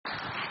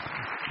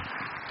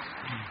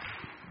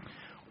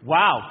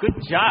Wow, good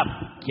job,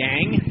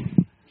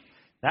 gang.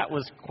 That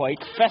was quite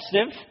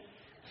festive.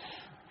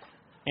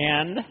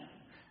 And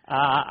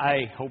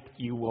I hope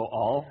you will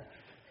all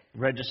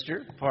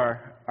register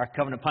for our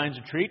Covenant Pines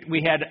retreat.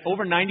 We had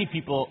over 90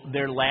 people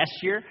there last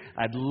year.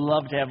 I'd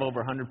love to have over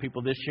 100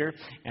 people this year,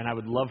 and I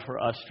would love for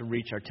us to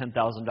reach our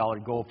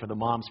 $10,000 goal for the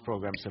Moms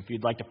program. So if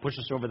you'd like to push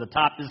us over the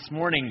top this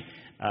morning,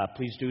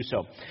 please do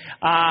so.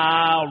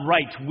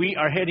 Right, we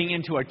are heading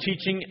into our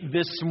teaching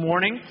this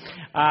morning.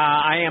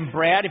 I am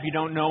Brad. If you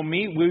don't know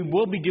me, we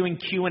will be doing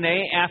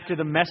Q&A after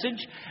the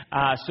message.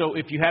 So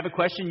if you have a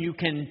question, you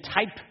can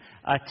type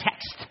a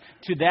text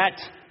to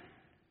that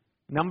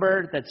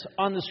number that's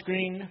on the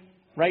screen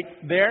right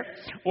there,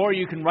 or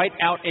you can write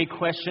out a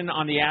question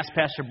on the Ask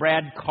Pastor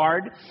Brad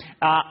card.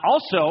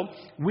 Also,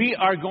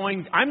 I'm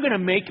going to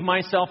make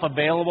myself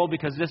available,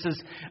 because this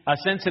is a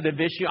sensitive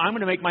issue. I'm going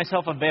to make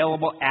myself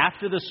available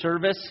after the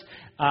service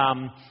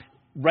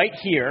right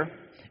here.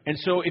 And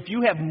so if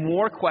you have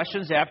more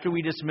questions after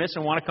we dismiss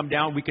and want to come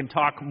down, we can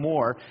talk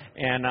more,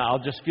 and I'll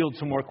just field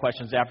some more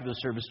questions after the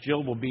service.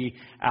 Jill will be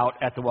out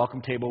at the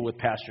welcome table with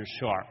Pastor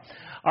Shar.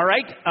 All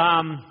right.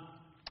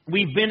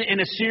 We've been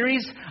in a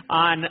series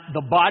on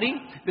the body.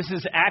 This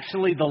is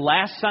actually the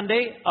last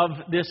Sunday of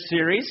this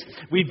series.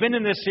 We've been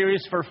in this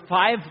series for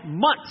 5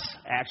 months,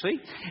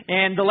 actually.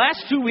 And the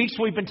last 2 weeks,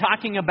 we've been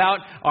talking about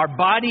our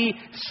body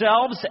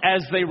selves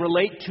as they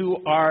relate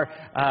to our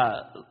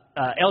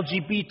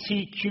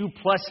LGBTQ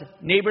plus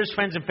neighbors,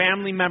 friends, and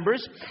family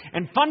members.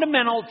 And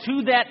fundamental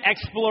to that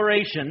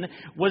exploration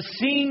was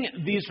seeing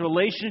these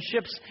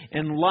relationships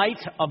in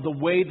light of the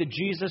way that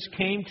Jesus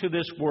came to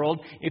this world.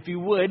 If you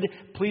would,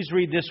 please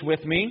read this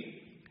with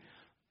me.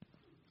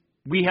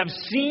 We have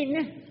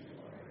seen...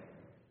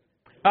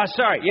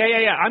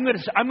 I'm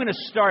going to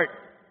start...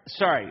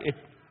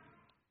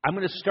 I'm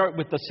going to start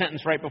with the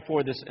sentence right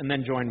before this, and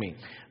then join me.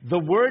 The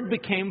Word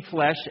became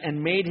flesh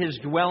and made His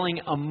dwelling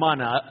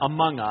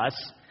among us.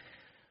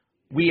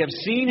 We have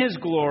seen His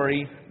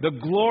glory, the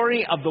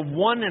glory of the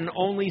one and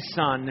only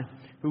Son,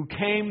 who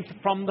came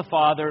from the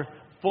Father,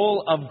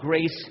 full of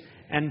grace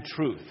and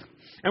truth.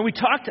 And we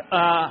talked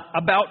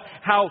about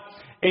how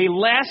a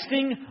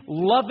lasting,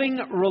 loving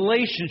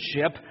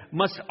relationship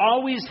must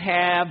always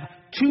have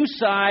two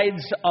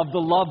sides of the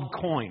love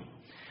coin.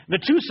 The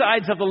two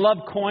sides of the love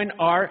coin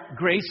are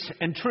grace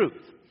and truth.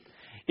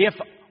 If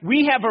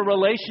we have a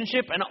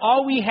relationship and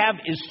all we have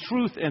is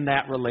truth in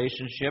that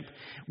relationship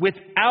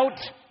without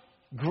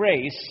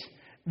grace,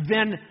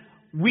 then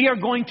we are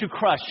going to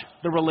crush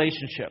the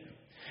relationship.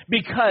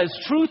 Because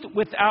truth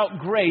without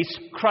grace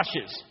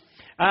crushes.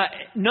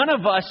 None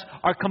of us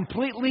are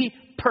completely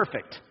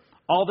perfect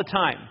all the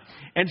time.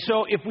 And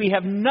so if we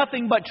have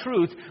nothing but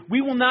truth,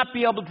 we will not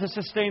be able to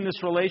sustain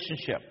this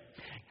relationship.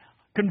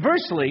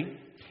 Conversely,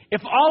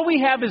 if all we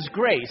have is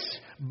grace,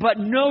 but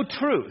no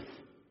truth,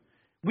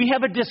 we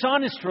have a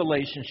dishonest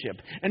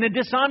relationship. And a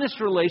dishonest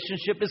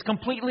relationship is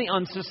completely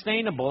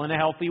unsustainable in a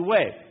healthy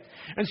way.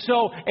 And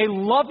so a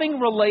loving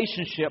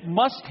relationship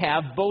must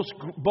have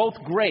both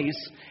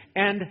grace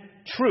and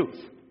truth.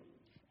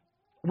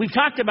 We've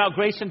talked about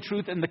grace and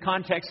truth in the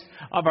context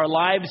of our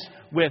lives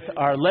with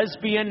our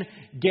lesbian,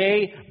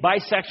 gay,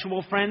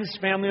 bisexual friends,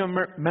 family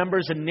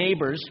members, and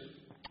neighbors.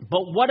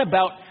 But what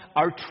about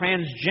our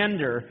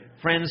transgender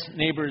friends,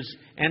 neighbors,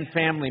 and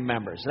family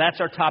members? That's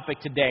our topic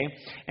today,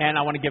 and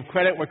I want to give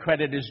credit where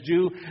credit is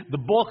due. The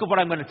bulk of what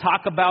I'm going to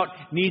talk about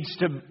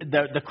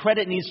the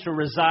credit needs to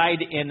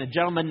reside in a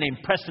gentleman named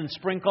Preston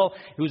Sprinkle,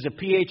 who's a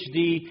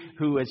PhD,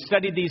 who has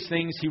studied these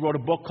things. He wrote a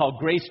book called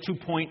Grace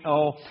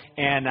 2.0,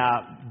 and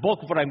bulk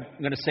of what I'm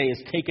going to say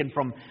is taken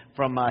from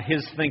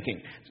his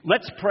thinking.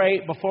 Let's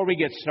pray before we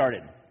get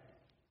started.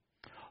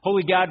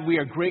 Holy God, we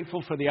are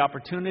grateful for the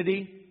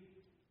opportunity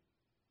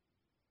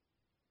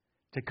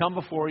to come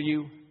before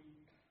you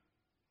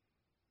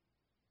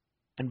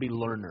and be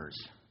learners.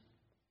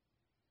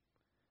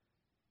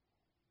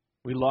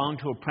 We long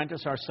to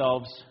apprentice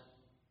ourselves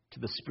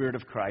to the Spirit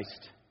of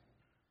Christ,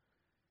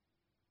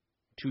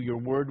 to your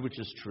Word, which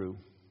is true,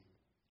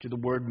 to the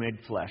Word made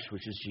flesh,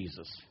 which is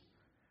Jesus.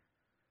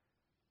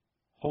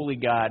 Holy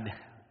God,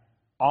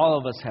 all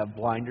of us have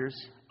blinders.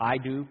 I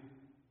do.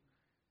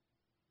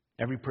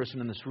 Every person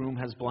in this room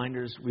has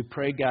blinders. We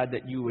pray, God,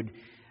 that you would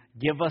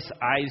give us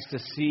eyes to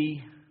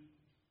see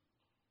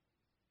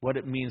what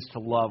it means to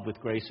love with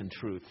grace and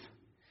truth.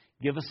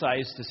 Give us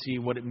eyes to see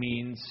what it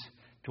means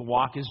to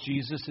walk as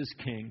Jesus is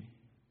King,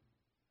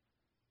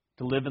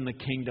 to live in the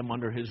kingdom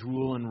under His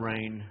rule and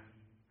reign,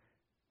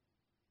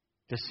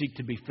 to seek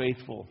to be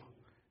faithful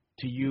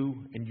to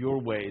you and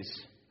your ways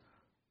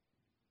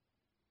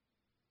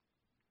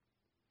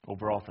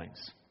over all things.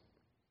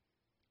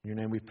 In your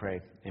name we pray.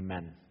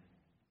 Amen.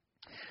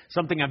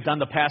 Something I've done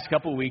the past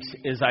couple of weeks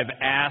is I've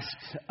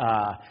asked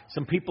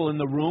some people in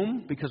the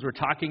room, because we're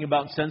talking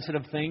about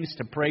sensitive things,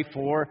 to pray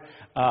for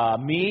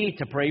me,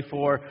 to pray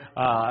for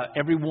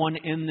everyone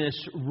in this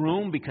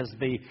room, because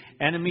the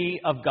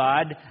enemy of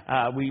God,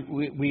 we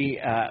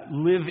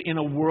live in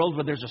a world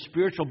where there's a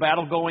spiritual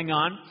battle going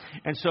on.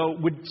 And so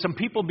would some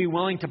people be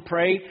willing to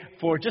pray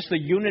for just the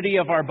unity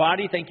of our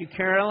body? Thank you,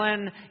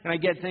 Carolyn. Can I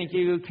get thank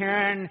you,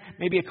 Karen?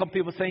 Maybe a couple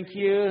people, thank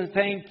you,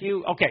 thank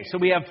you. Okay, so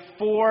we have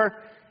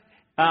 4.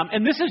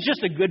 And this is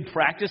just a good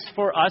practice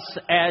for us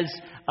as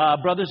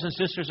brothers and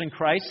sisters in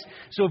Christ.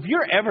 So if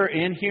you're ever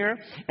in here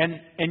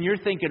and you're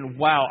thinking,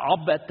 wow,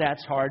 I'll bet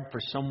that's hard for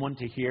someone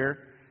to hear,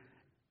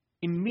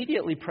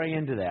 immediately pray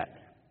into that.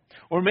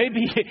 Or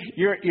maybe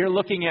you're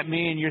looking at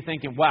me and you're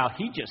thinking, wow,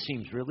 he just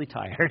seems really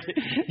tired.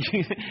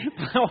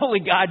 Holy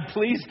God,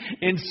 please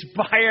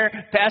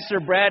inspire Pastor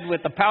Brad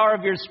with the power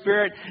of your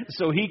Spirit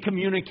so he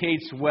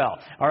communicates well.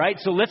 All right,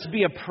 so let's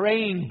be a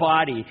praying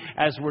body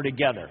as we're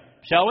together.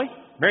 Shall we?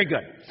 Very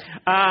good.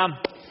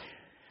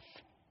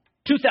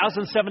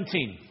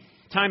 2017,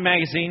 Time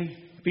Magazine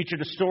featured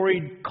a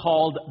story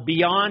called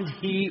Beyond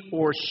He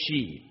or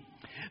She.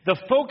 The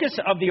focus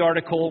of the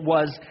article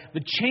was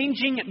the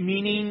changing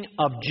meaning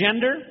of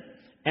gender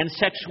and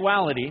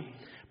sexuality,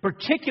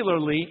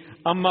 particularly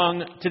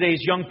among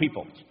today's young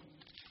people.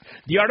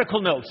 The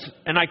article notes,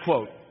 and I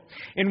quote,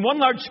 "In one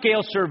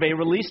large-scale survey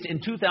released in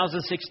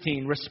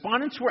 2016,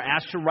 respondents were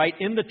asked to write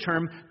in the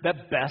term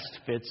that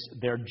best fits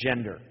their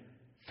gender.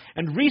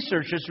 And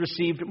researchers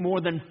received more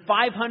than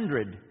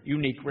 500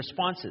 unique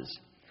responses.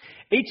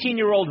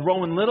 18-year-old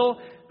Rowan Little,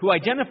 who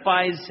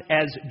identifies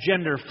as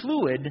gender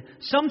fluid,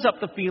 sums up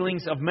the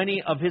feelings of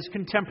many of his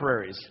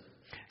contemporaries.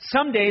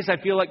 Some days I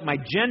feel like my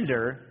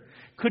gender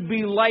could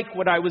be like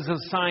what I was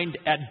assigned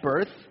at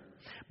birth,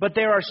 but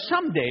there are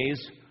some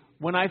days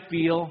when I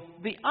feel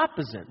the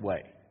opposite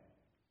way."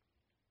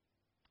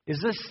 Is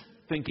this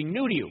thinking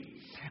new to you?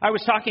 I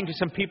was talking to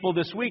some people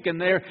this week,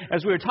 and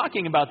as we were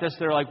talking about this,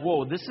 they're like,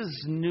 whoa, this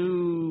is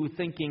new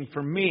thinking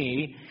for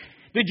me.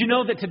 Did you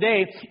know that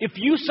today, if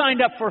you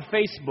signed up for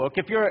Facebook,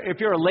 if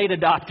you're a late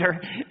adopter,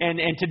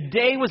 and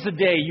today was the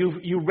day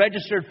you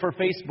registered for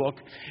Facebook,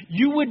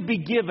 you would be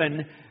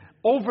given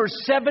over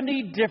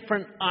 70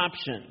 different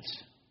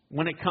options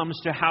when it comes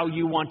to how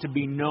you want to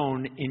be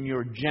known in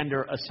your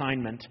gender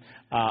assignment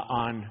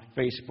on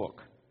Facebook.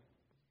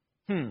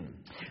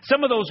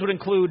 Some of those would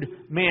include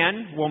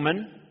man,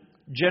 woman,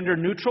 gender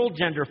neutral,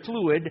 gender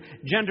fluid,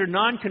 gender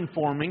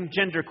non-conforming,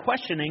 gender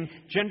questioning,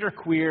 gender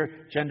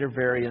queer, gender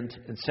variant,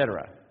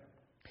 etc.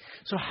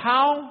 So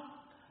how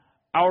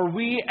are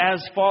we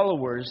as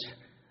followers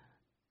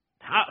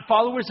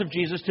of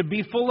Jesus to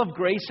be full of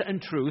grace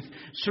and truth,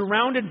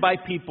 surrounded by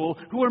people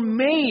who are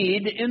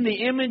made in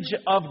the image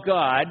of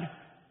God,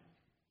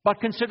 but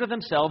consider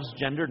themselves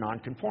gender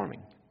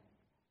non-conforming?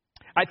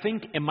 I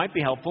think it might be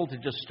helpful to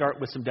just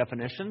start with some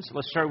definitions.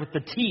 Let's start with the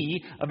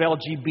T of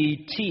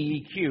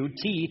LGBTQ.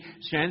 T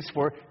stands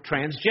for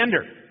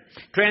transgender.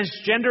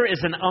 Transgender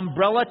is an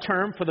umbrella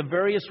term for the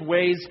various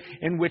ways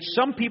in which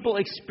some people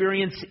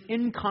experience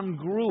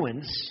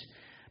incongruence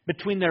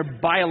between their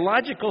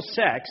biological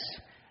sex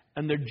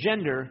and their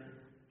gender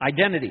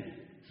identity.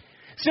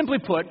 Simply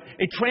put,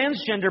 a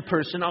transgender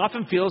person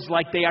often feels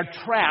like they are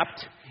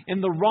trapped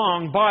in the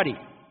wrong body.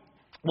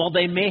 While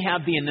they may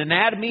have the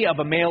anatomy of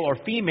a male or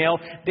female,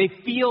 they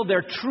feel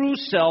their true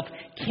self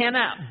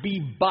cannot be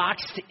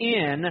boxed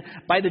in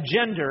by the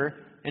gender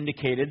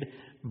indicated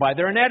by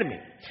their anatomy.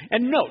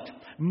 And note,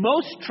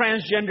 most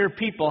transgender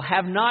people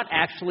have not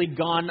actually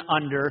gone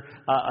under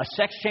a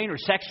sex change or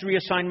sex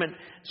reassignment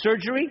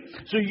surgery,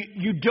 so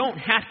you don't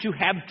have to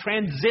have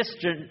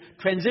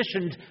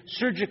transitioned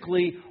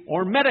surgically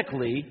or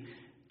medically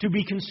to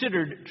be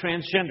considered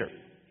transgender.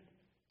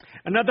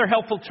 Another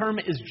helpful term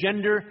is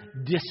gender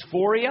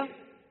dysphoria.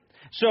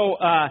 So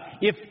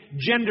if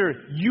gender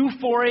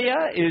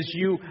euphoria is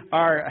you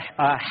are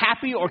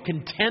happy or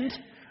content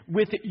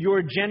with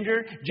your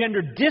gender,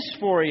 gender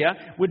dysphoria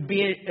would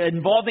be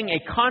involving a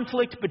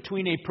conflict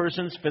between a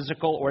person's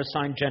physical or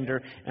assigned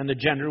gender and the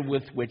gender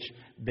with which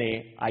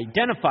they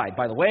identify.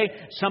 By the way,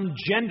 some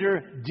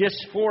gender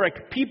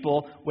dysphoric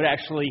people would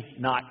actually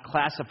not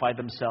classify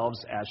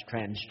themselves as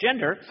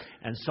transgender,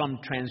 and some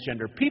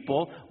transgender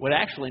people would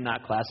actually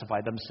not classify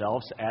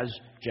themselves as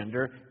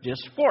gender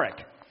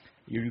dysphoric.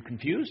 Are you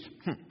confused?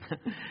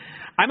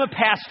 I'm a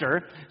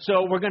pastor,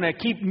 so we're going to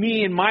keep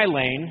me in my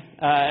lane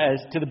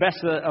to the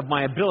best of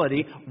my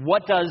ability.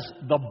 What does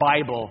the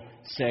Bible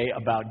say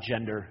about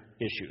gender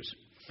issues?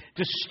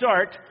 To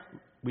start,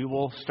 we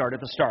will start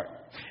at the start.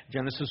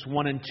 Genesis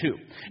 1 and 2.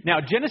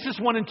 Now, Genesis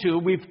 1 and 2,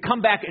 we've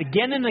come back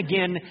again and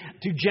again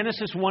to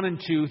Genesis 1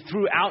 and 2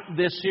 throughout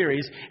this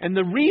series. And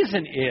the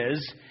reason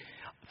is,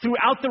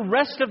 throughout the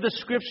rest of the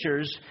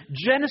Scriptures,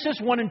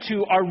 Genesis 1 and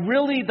 2 are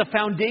really the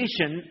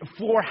foundation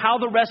for how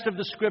the rest of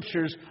the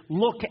Scriptures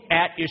look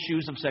at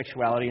issues of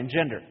sexuality and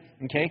gender.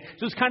 Okay?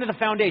 So it's kind of the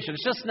foundation.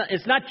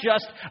 It's not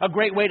just a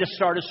great way to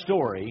start a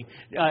story.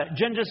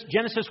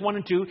 Genesis 1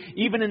 and 2,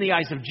 even in the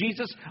eyes of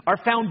Jesus, are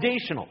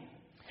foundational.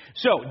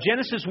 So,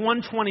 Genesis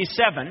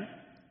 1:27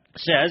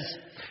 says,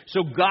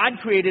 "So God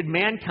created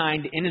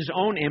mankind in His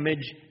own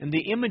image. In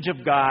the image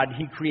of God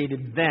He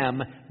created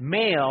them.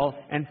 Male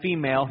and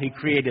female He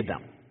created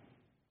them."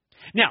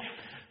 Now,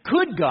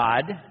 could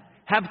God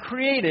have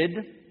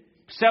created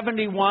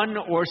 71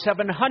 or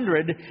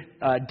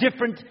 700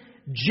 different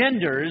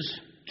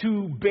genders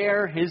to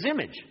bear His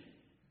image?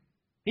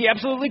 He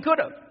absolutely could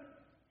have.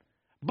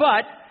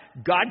 But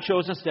God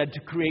chose instead to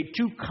create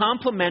two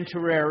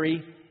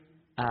complementary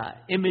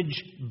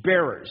image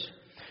bearers.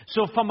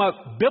 So from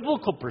a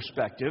biblical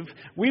perspective,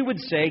 we would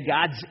say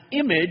God's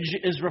image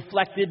is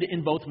reflected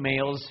in both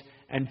males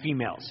and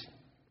females.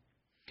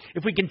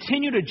 If we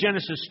continue to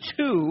Genesis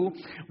 2,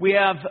 we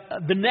have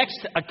the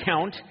next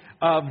account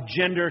of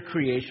gender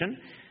creation.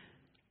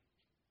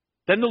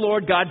 "Then the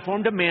Lord God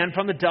formed a man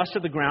from the dust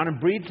of the ground and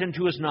breathed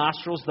into his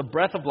nostrils the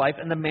breath of life,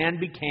 and the man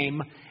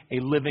became a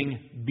living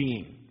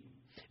being."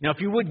 Now, if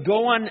you would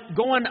go on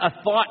a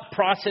thought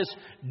process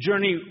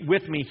journey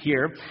with me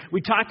here.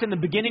 We talked in the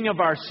beginning of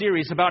our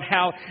series about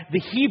how the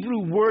Hebrew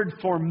word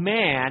for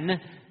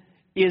man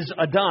is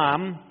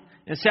Adam.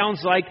 It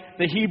sounds like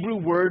the Hebrew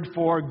word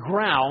for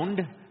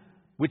ground,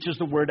 which is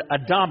the word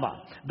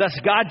Adama. Thus,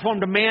 God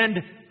formed a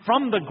man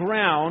from the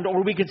ground,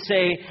 or we could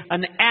say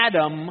an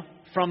Adam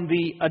from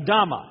the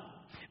Adama.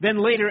 Then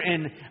later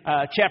in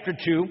chapter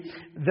 2,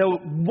 the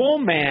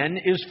woman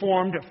is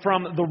formed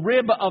from the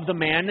rib of the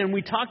man. And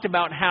we talked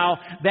about how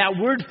that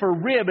word for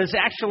rib is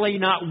actually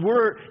not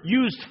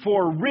used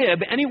for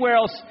rib anywhere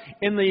else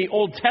in the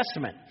Old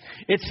Testament.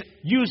 It's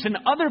used in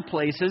other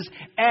places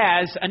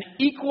as an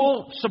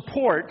equal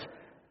support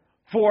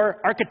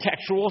for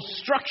architectural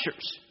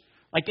structures.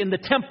 Like in the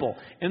temple,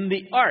 in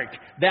the ark,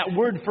 that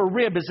word for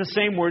rib is the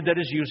same word that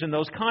is used in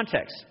those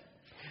contexts.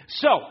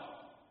 So,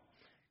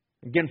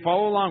 again,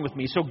 follow along with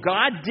me. So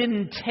God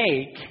didn't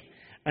take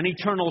an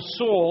eternal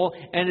soul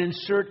and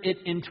insert it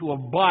into a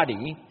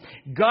body.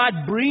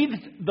 God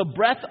breathed the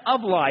breath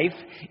of life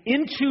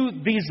into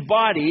these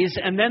bodies,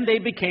 and then they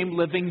became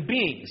living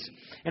beings.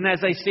 And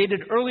as I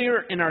stated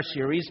earlier in our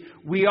series,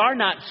 we are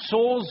not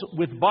souls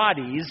with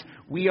bodies,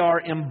 we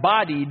are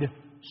embodied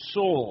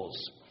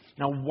souls.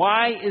 Now,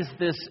 why is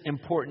this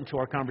important to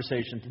our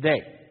conversation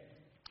today?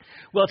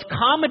 Well, it's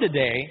common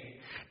today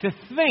to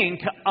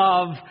think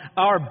of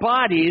our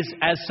bodies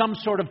as some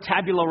sort of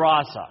tabula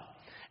rasa,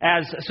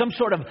 as some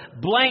sort of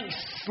blank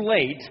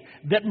slate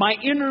that my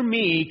inner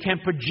me can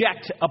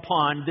project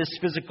upon this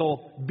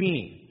physical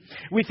being.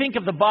 We think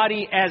of the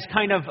body as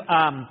kind of,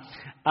 I'm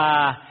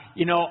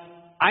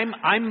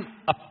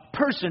a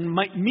person,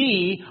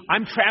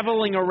 I'm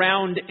traveling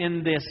around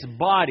in this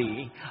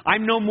body.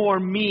 I'm no more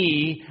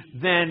me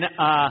than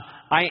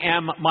I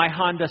am my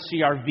Honda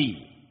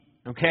CR-V,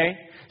 okay?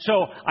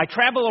 So I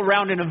travel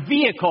around in a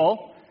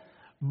vehicle,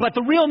 but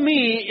the real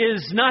me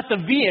is not the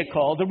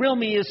vehicle. The real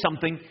me is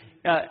something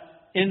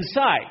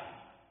inside.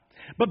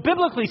 But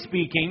biblically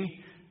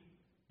speaking,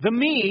 the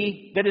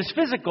me that is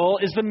physical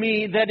is the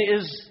me that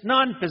is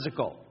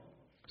non-physical.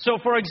 So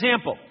for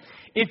example,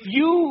 if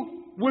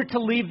you were to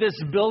leave this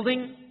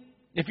building,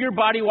 if your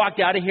body walked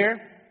out of here,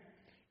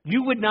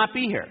 you would not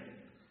be here.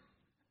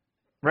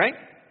 Right?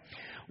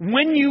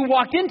 When you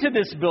walked into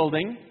this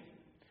building,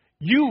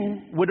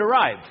 you would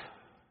arrive.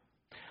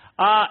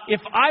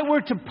 If I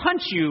were to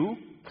punch you,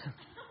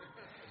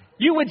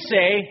 you would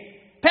say,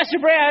 "Pastor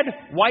Brad,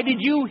 why did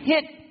you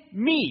hit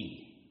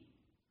me?"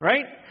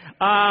 Right?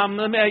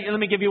 Let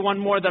me give you one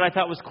more that I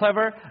thought was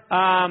clever.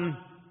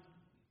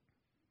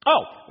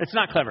 It's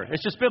not clever.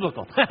 It's just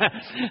biblical.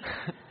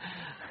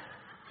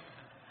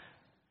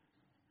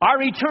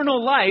 Our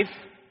eternal life,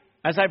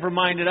 as I've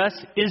reminded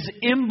us, is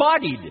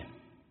embodied.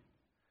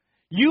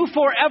 You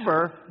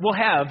forever will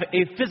have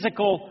a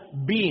physical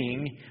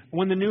being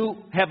when the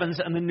new heavens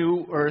and the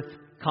new earth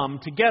come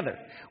together.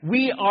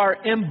 We are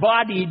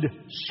embodied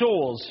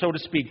souls, so to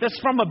speak. This,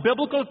 from a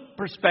biblical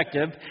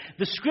perspective,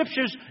 the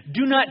Scriptures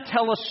do not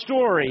tell a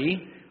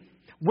story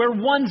where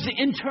one's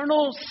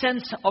internal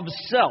sense of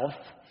self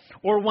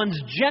or one's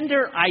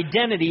gender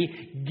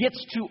identity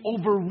gets to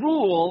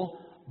overrule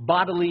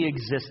bodily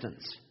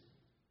existence.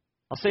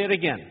 I'll say it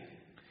again.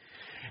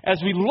 As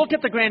we look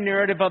at the grand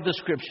narrative of the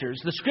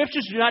Scriptures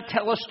do not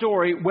tell a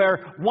story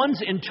where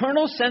one's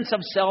internal sense of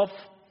self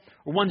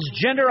or one's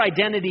gender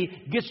identity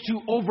gets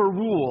to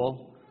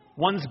overrule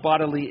one's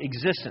bodily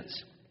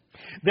existence.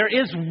 There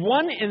is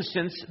one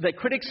instance that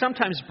critics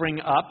sometimes bring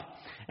up,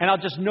 and I'll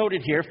just note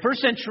it here. First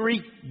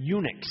century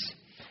eunuchs.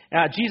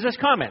 Jesus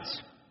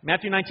comments,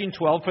 Matthew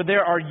 19:12, "For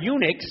there are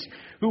eunuchs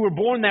who were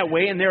born that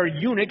way, and there are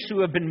eunuchs who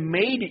have been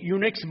made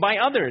eunuchs by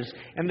others,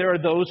 and there are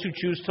those who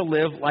choose to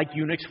live like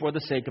eunuchs for the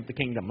sake of the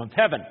kingdom of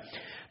heaven.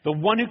 The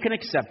one who can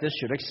accept this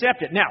should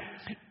accept it." Now,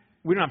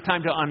 we don't have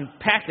time to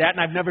unpack that,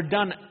 and I've never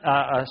done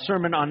a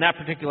sermon on that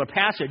particular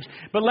passage,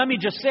 but let me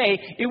just say,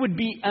 it would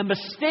be a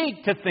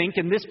mistake to think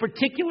in this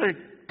particular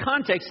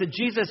context that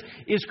Jesus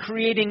is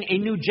creating a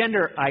new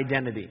gender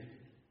identity.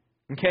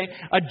 Okay?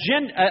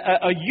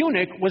 A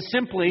eunuch was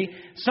simply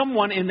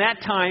someone in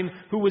that time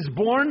who was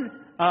born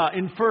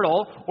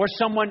infertile, or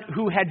someone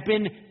who had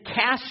been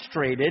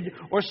castrated,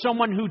 or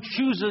someone who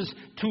chooses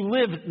to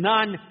live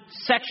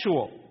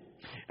non-sexual.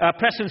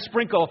 Preston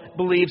Sprinkle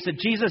believes that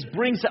Jesus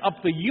brings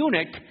up the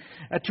eunuch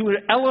to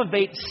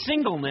elevate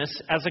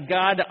singleness as a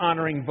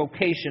God-honoring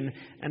vocation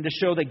and to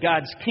show that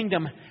God's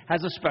kingdom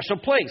has a special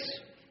place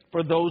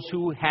for those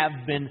who have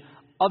been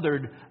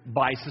othered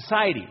by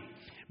society.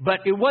 But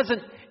it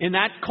wasn't, in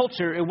that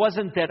culture, it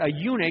wasn't that a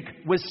eunuch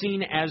was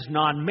seen as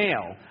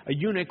non-male. A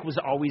eunuch was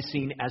always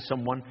seen as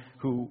someone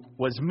who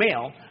was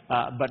male,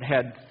 but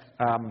had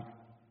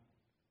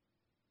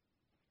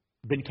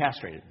been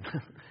castrated.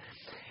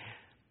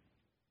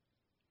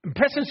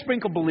 Preston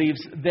Sprinkle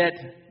believes that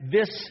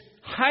this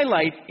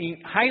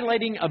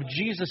highlighting of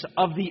Jesus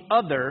of the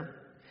other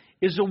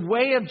is a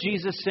way of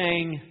Jesus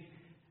saying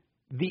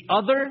the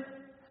other,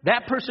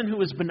 that person who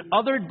has been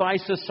othered by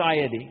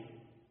society,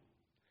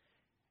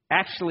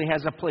 actually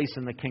has a place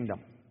in the kingdom.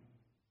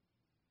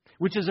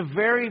 Which is a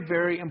very,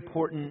 very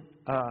important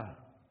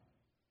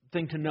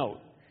thing to note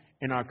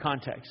in our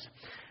context.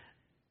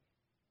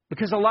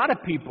 Because a lot of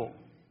people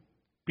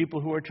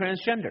who are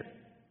transgender,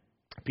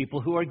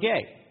 people who are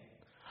gay,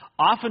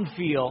 often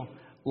feel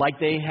like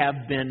they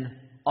have been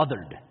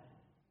othered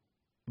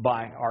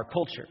by our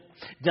culture.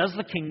 Does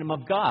the kingdom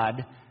of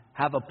God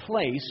have a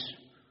place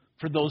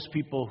for those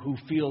people who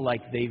feel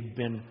like they've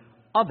been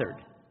othered?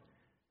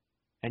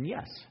 And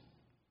yes,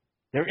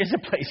 there is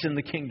a place in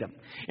the kingdom.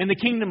 In the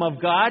kingdom of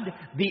God,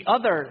 the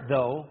other,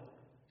 though,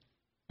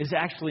 is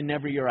actually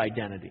never your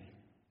identity.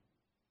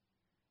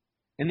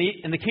 In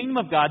the kingdom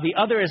of God,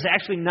 the other is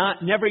actually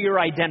never your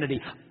identity.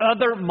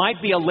 Other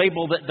might be a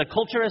label that the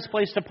culture has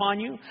placed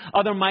upon you.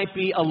 Other might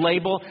be a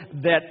label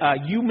that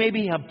you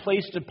maybe have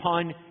placed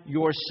upon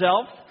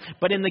yourself.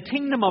 But in the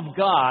kingdom of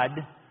God,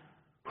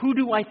 who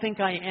do I think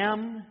I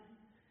am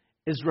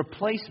is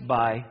replaced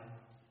by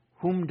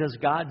whom does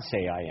God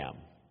say I am?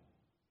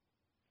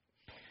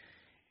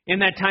 In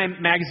that Time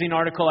magazine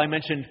article I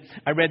mentioned,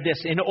 I read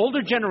this. In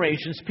older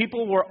generations,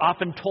 people were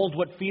often told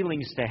what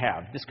feelings to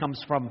have. This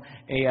comes from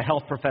a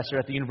health professor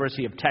at the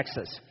University of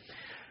Texas.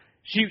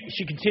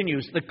 She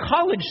continues, the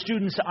college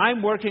students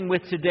I'm working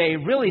with today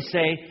really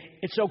say,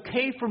 it's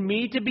okay for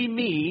me to be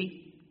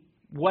me,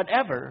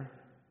 whatever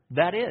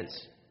that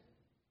is.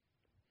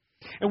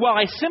 And while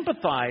I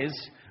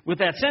sympathize with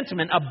that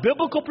sentiment, a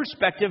biblical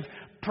perspective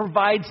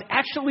provides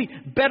actually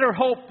better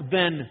hope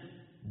than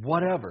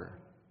whatever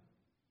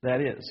that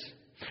is.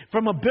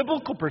 From a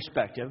biblical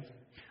perspective,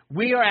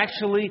 we are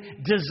actually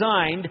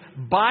designed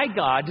by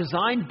God,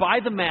 designed by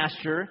the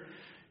Master,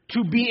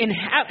 to be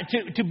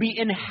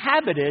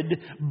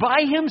inhabited by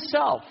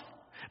Himself,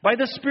 by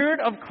the Spirit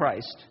of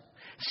Christ,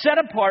 set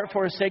apart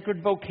for a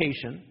sacred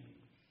vocation,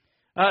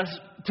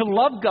 to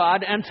love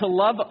God and to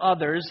love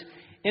others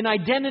in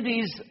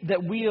identities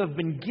that we have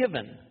been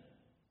given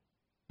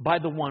by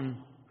the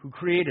one who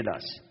created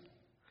us.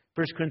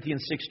 1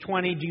 Corinthians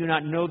 6:20, do you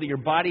not know that your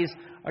bodies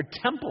are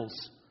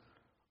temples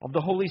of the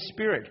Holy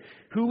Spirit,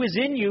 who is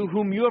in you,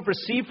 whom you have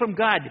received from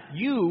God?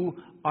 You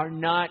are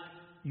not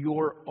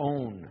your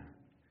own.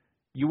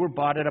 You were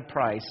bought at a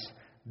price,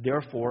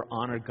 therefore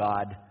honor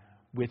God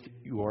with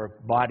your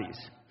bodies.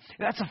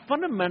 That's a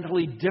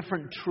fundamentally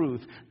different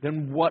truth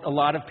than what a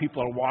lot of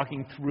people are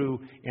walking through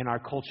in our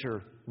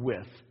culture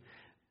with.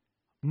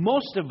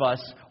 Most of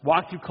us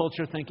walk through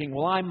culture thinking,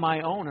 well, I'm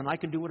my own and I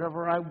can do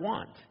whatever I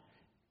want.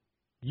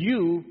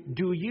 You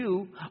do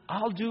you,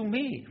 I'll do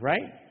me,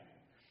 right?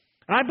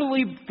 And I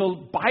believe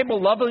the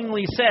Bible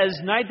lovingly says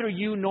neither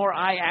you nor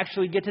I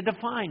actually get to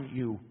define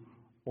you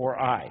or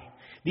I.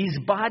 These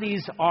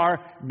bodies are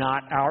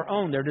not our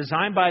own. They're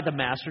designed by the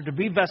Master to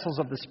be vessels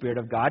of the Spirit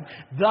of God.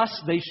 Thus,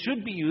 they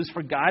should be used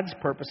for God's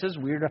purposes.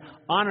 We're to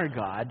honor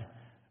God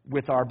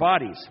with our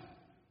bodies.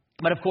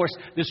 But of course,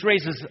 this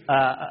raises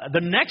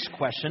the next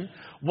question.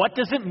 What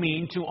does it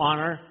mean to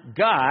honor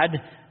God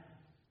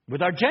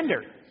with our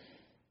gender?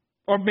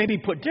 Or maybe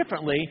put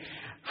differently,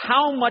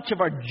 how much of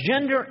our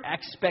gender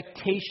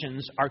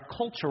expectations are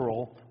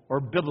cultural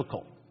or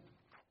biblical?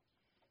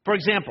 For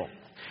example,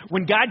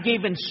 when God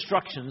gave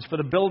instructions for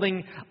the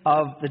building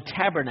of the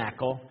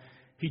tabernacle,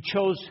 He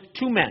chose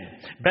two men,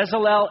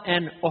 Bezalel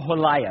and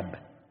Oholiab.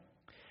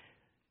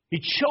 He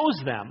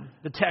chose them,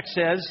 the text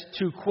says,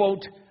 to,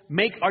 quote,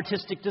 make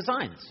artistic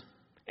designs.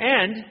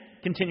 And,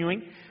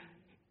 continuing,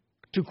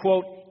 to,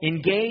 quote,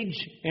 engage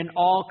in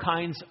all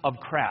kinds of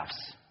crafts.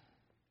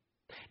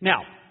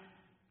 Now,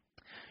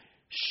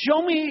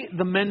 show me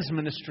the men's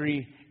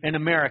ministry in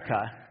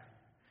America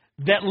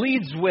that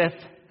leads with,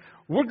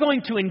 we're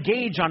going to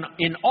engage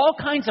in all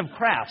kinds of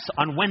crafts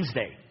on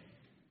Wednesday.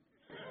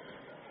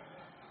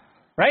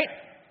 Right?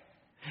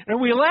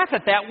 And we laugh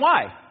at that.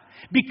 Why?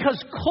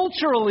 Because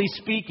culturally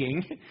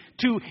speaking,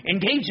 to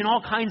engage in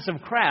all kinds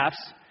of crafts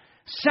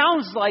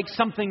sounds like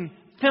something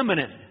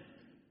feminine.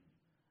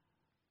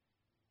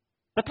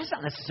 But that's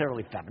not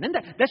necessarily feminine.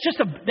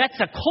 That's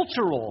a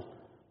cultural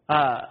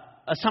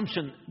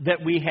assumption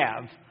that we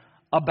have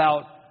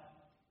about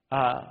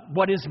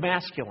what is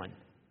masculine.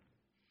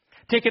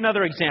 Take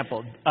another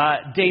example,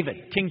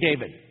 King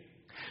David.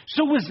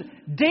 So was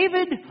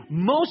David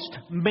most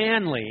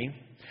manly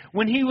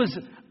when he was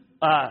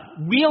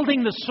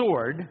wielding the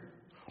sword,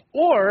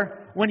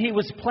 or when he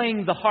was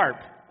playing the harp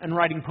and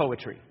writing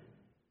poetry?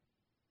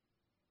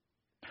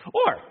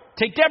 Or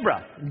take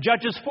Deborah,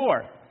 Judges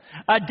 4.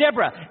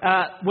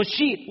 Deborah, was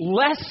she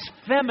less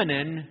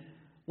feminine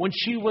when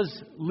she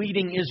was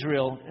leading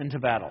Israel into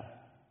battle?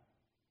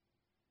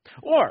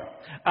 Or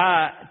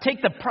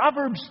take the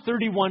Proverbs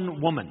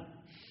 31 woman.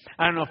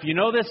 I don't know if you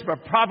know this,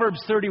 but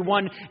Proverbs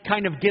 31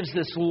 kind of gives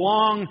this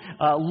long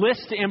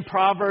list in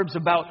Proverbs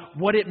about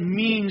what it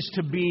means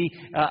to be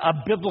a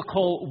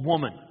biblical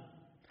woman.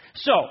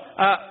 So,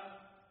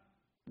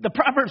 the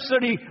Proverbs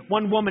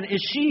 31 woman,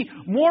 is she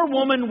more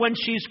woman when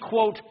she's,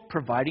 quote,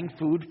 providing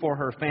food for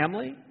her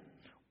family?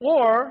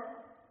 Or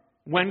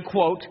when,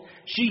 quote,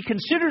 she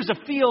considers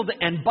a field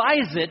and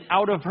buys it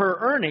out of her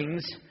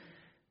earnings,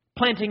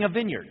 planting a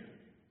vineyard?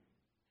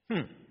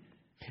 And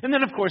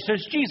then, of course,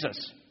 there's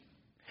Jesus.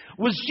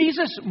 Was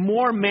Jesus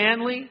more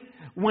manly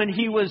when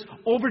he was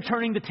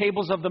overturning the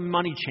tables of the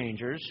money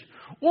changers,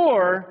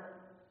 or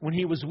when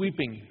he was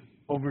weeping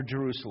over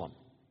Jerusalem?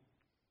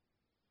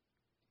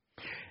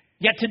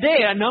 Yet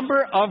today, a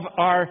number of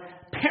our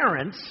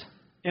parents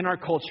in our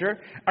culture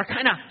are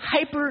kind of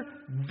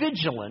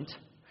hyper-vigilant,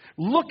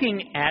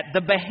 looking at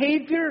the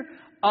behavior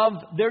of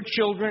their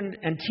children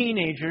and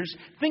teenagers,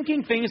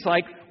 thinking things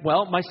like,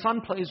 well, my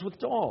son plays with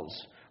dolls,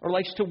 or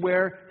likes to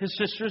wear his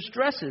sister's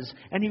dresses,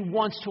 and he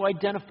wants to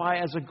identify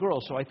as a girl,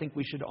 so I think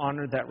we should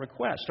honor that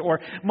request. Or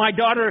my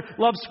daughter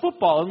loves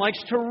football and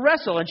likes to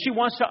wrestle, and she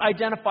wants to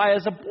identify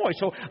as a boy,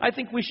 so I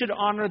think we should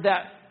honor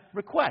that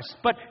request.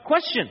 But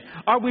question,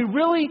 are we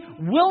really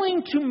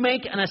willing to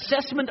make an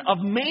assessment of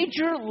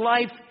major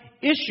life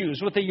issues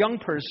with a young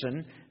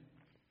person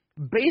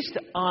based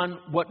on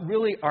what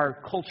really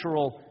are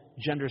cultural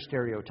gender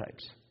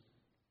stereotypes?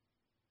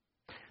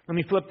 Let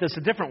me flip this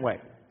a different way.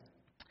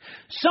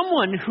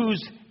 Someone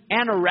who's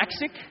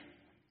anorexic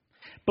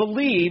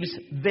believes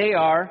they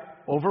are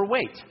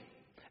overweight.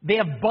 They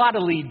have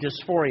bodily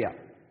dysphoria.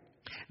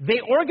 They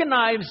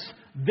organize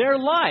their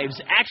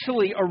lives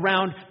actually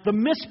around the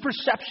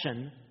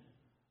misperception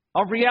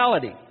of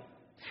reality.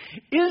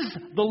 Is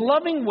the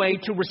loving way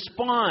to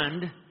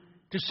respond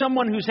to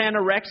someone who's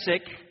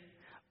anorexic,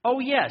 oh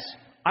yes,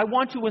 I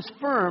want to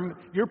affirm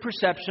your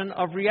perception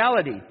of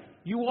reality.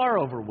 You are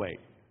overweight.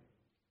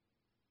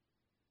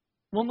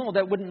 Well, no,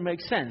 that wouldn't make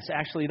sense.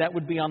 Actually, that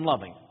would be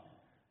unloving,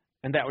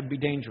 and that would be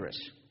dangerous.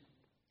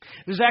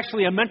 There's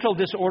actually a mental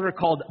disorder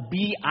called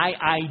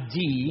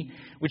BIID,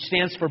 which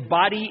stands for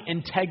Body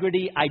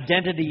Integrity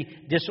Identity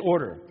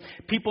Disorder.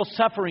 People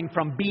suffering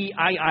from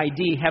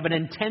BIID have an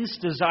intense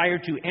desire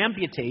to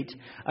amputate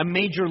a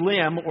major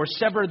limb or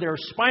sever their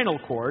spinal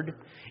cord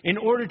in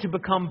order to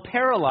become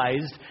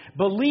paralyzed,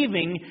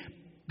 believing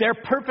their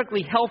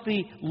perfectly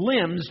healthy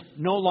limbs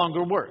no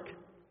longer work.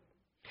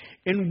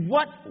 In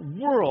what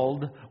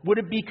world would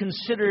it be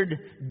considered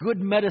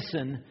good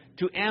medicine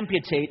to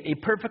amputate a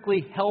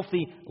perfectly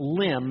healthy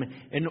limb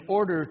in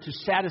order to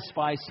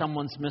satisfy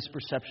someone's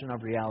misperception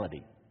of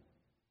reality?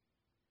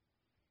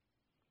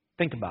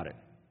 Think about it.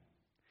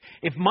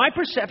 If my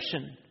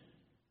perception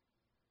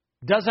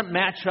doesn't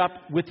match up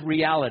with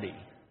reality,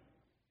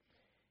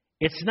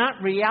 it's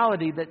not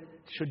reality that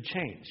should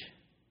change,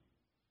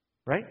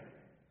 right?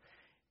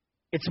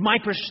 It's my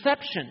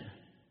perception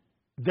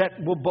that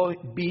will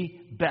be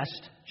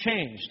best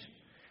changed.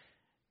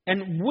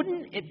 And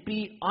wouldn't it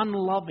be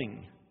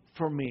unloving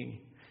for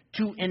me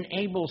to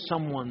enable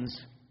someone's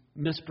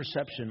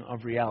misperception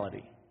of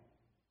reality?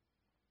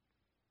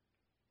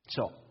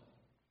 So,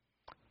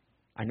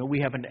 I know we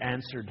haven't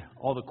answered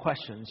all the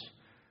questions,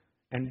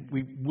 and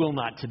we will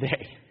not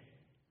today.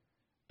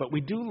 But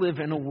we do live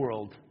in a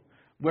world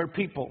where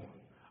people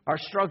are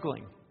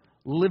struggling,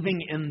 living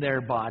in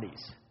their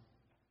bodies.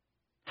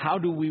 How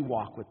do we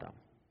walk with them?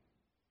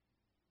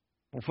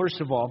 Well,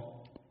 first of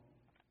all,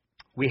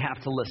 we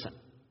have to listen.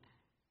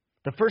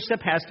 The first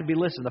step has to be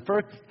listen.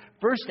 The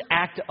first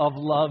act of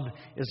love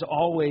is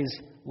always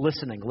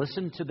listening.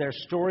 Listen to their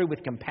story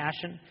with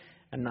compassion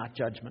and not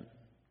judgment.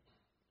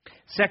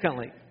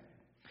 Secondly,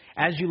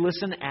 as you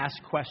listen, ask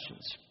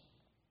questions.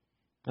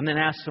 And then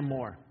ask some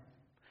more.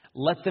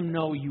 Let them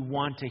know you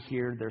want to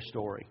hear their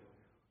story.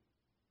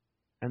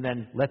 And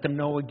then let them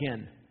know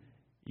again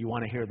you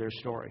want to hear their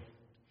story.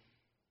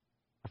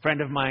 A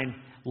friend of mine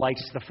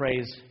likes the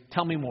phrase,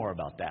 tell me more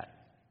about that.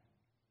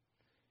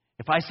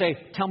 If I say,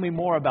 tell me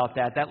more about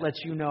that, that lets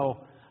you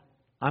know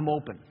I'm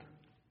open.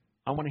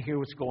 I want to hear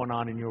what's going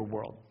on in your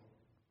world.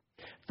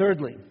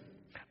 Thirdly,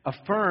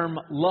 affirm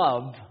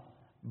love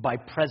by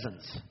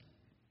presence,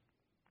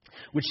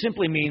 which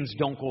simply means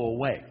don't go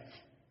away.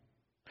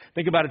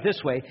 Think about it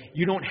this way.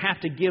 You don't have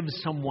to give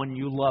someone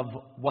you love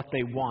what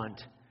they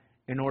want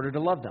in order to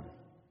love them.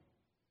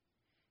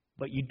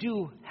 But you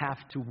do have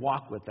to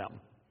walk with them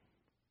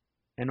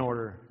in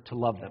order to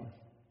love them.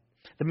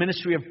 The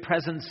ministry of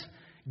presence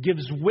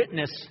gives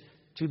witness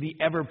to the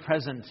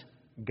ever-present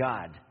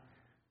God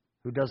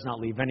who does not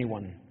leave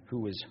anyone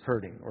who is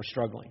hurting or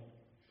struggling.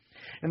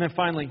 And then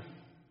finally,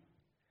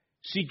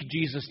 seek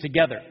Jesus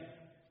together.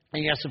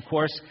 And yes, of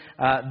course,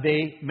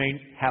 they may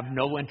have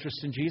no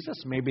interest in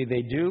Jesus. Maybe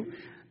they do.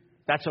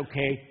 That's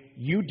okay.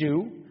 You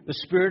do. The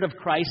Spirit of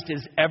Christ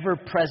is ever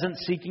present,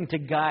 seeking to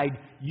guide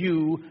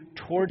you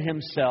toward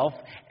Himself.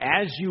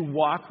 As you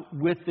walk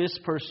with this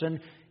person,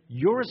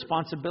 your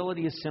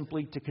responsibility is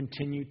simply to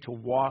continue to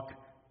walk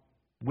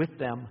with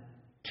them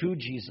to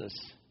Jesus,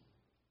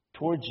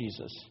 toward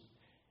Jesus,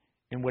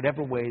 in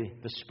whatever way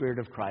the Spirit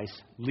of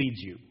Christ leads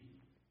you.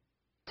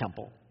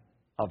 Temple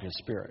of His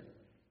Spirit.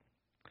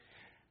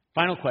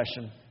 Final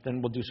question,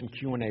 then we'll do some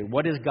Q&A.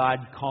 What is God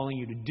calling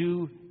you to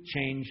do,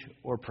 change,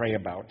 or pray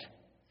about?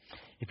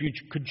 If you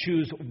could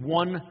choose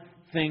one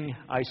thing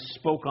I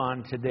spoke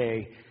on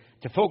today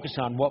to focus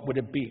on, what would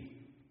it be?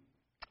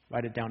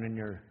 Write it down in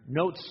your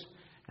notes,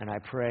 and I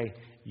pray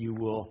you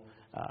will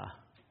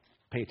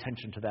pay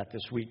attention to that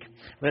this week.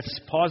 Let's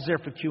pause there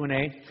for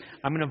Q&A.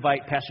 I'm going to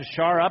invite Pastor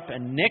Shar up,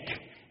 and Nick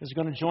is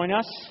going to join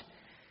us.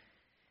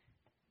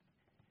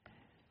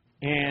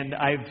 And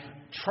I've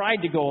tried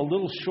to go a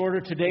little shorter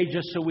today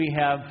just so we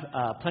have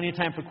plenty of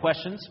time for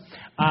questions.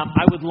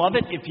 I would love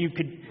it if you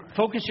could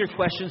focus your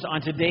questions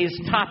on today's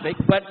topic,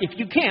 but if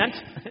you can't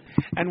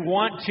and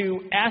want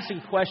to ask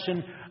a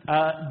question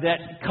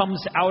that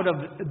comes out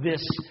of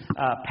this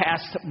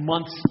past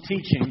month's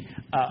teaching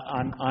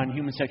on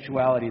human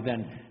sexuality,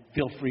 then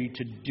feel free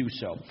to do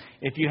so.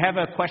 If you have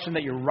a question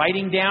that you're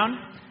writing down,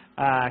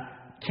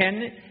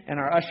 Ken and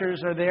our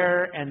ushers are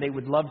there, and they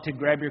would love to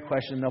grab your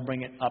question. They'll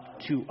bring it up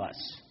to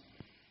us.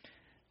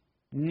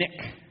 Nick.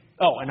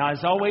 Oh, and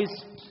as always,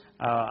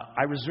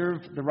 I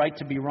reserve the right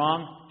to be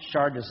wrong.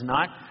 Shar does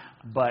not,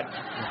 but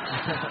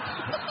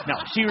no,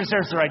 she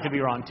reserves the right to be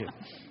wrong too.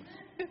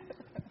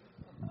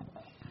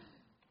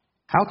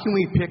 How can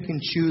we pick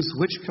and choose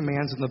which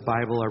commands in the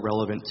Bible are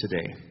relevant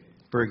today?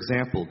 For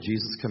example,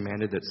 Jesus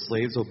commanded that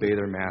slaves obey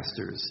their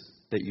masters,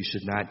 that you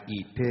should not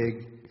eat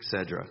pig,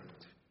 etc.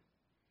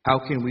 How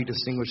can we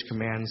distinguish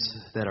commands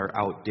that are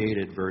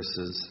outdated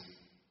versus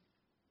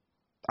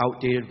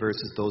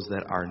those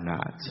that are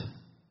not?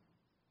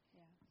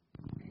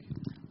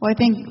 Well, I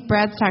think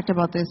Brad's talked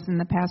about this in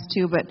the past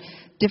too, but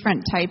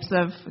different types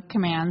of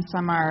commands.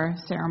 Some are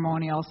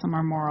ceremonial, some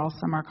are moral,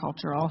 some are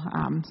cultural.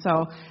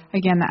 So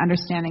again, the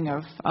understanding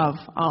of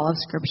all of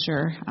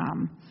Scripture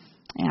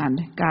and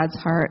God's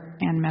heart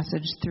and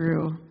message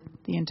through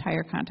the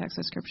entire context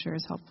of Scripture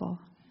is helpful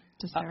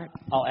to start.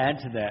 I'll add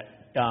to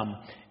that.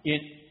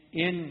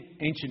 In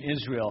ancient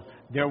Israel,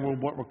 there were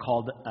what were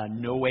called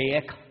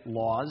Noahic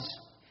laws.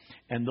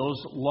 And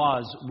those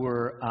laws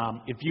were,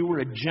 if you were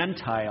a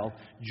Gentile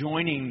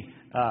joining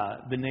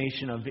the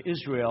nation of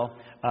Israel,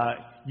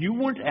 you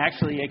weren't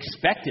actually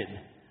expected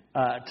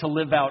to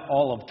live out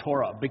all of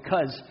Torah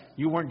because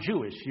you weren't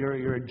Jewish.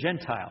 You're a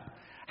Gentile.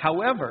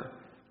 However,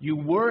 you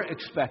were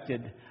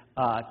expected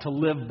to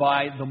live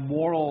by the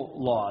moral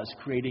laws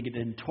created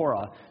in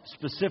Torah,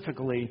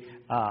 specifically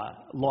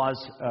laws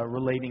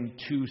relating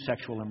to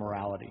sexual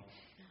immorality.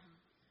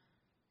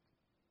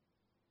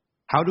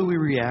 How do we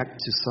react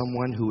to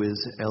someone who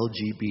is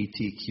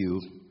LGBTQ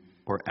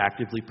or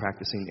actively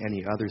practicing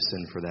any other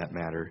sin for that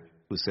matter,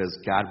 who says,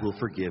 God will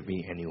forgive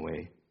me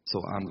anyway, so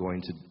I'm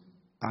going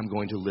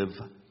to live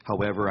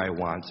however I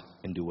want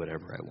and do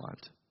whatever I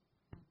want?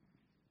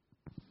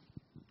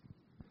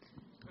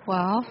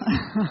 Well,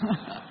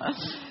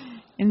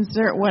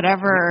 insert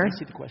whatever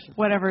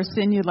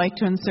sin you'd like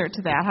to insert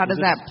to that. How does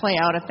that play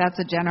out if that's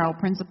a general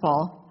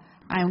principle?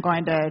 I'm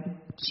going to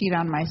cheat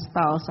on my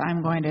spouse.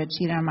 I'm going to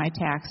cheat on my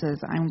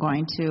taxes. I'm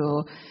going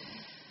to,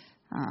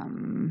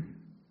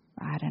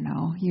 I don't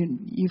know.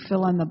 You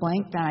fill in the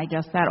blank. Then I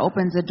guess that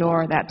opens the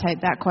door.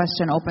 That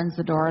question opens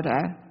the door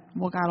to,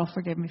 well, God will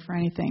forgive me for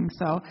anything.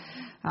 So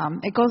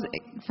it goes.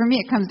 For me,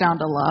 it comes down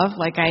to love.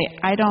 Like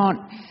I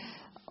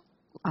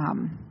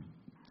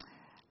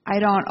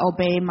don't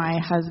obey my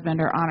husband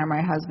or honor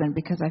my husband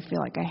because I feel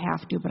like I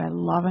have to, but I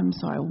love him,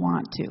 so I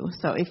want to.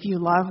 So if you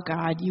love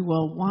God, you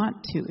will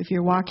want to. If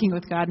you're walking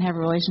with God and have a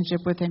relationship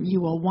with Him, you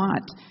will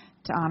want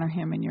to honor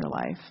Him in your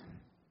life.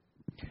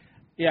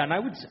 Yeah, and I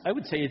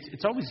would say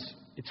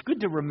it's good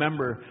to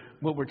remember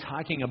what we're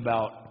talking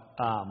about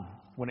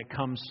when it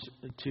comes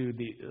to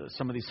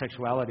some of these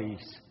sexuality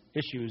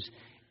issues.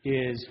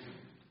 Is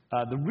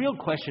the real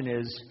question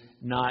is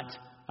not.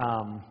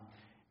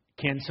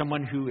 Can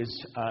someone who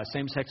is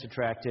same-sex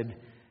attracted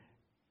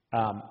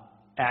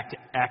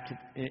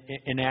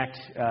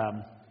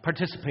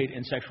participate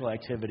in sexual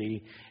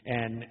activity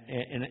and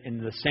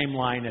in the same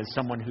line as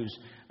someone who's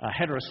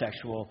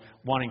heterosexual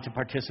wanting to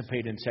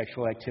participate in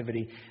sexual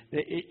activity?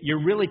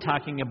 You're really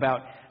talking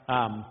about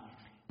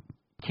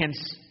can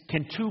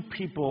two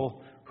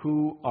people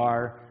who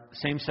are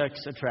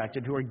same-sex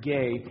attracted, who are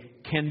gay,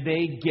 can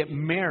they get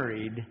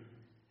married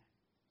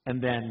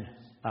and then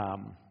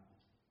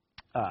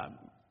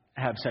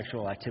have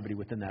sexual activity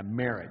within that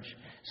marriage?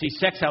 See,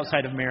 sex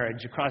outside of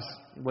marriage, across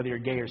whether you're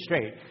gay or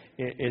straight,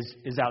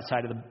 is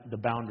outside of the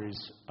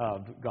boundaries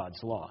of God's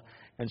law.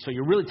 And so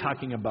you're really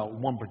talking about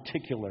one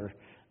particular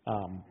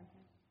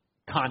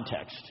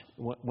context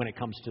when it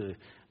comes to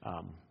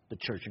the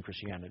church and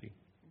Christianity.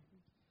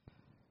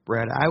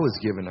 Brad, I was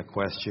given a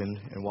question,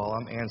 and while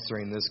I'm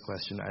answering this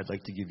question, I'd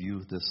like to give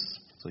you this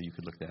so you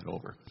could look that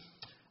over.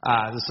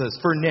 This says,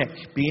 for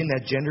Nick, being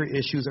that gender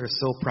issues are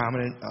so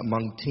prominent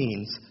among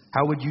teens,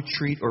 how would you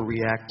treat or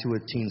react to a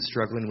teen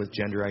struggling with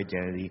gender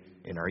identity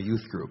in our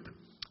youth group?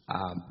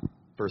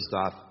 First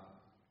off,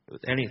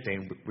 with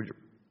anything,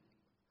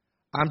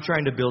 I'm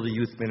trying to build a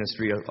youth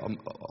ministry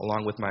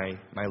along with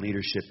my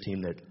leadership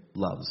team that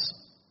loves.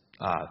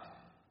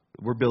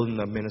 We're building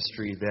a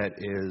ministry that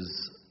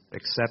is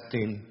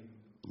accepting,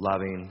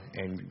 loving,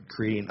 and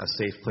creating a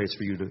safe place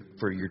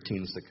for your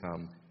teens to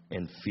come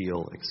and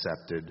feel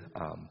accepted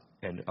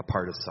and a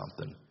part of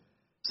something.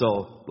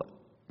 So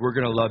we're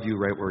going to love you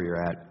right where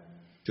you're at,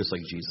 just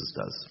like Jesus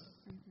does.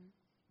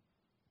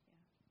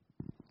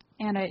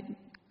 And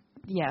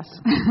yes,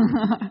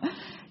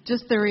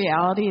 just the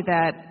reality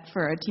that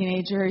for a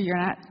teenager, you're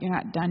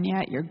not done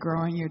yet. You're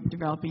growing, you're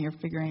developing, you're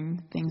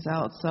figuring things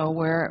out. So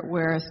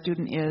where a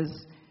student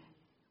is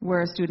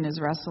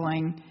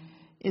wrestling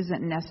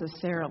isn't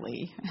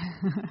necessarily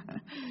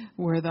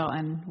where they'll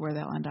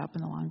end up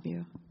in the long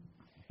view.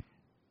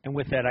 And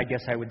with that, I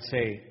guess I would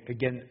say,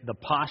 again, the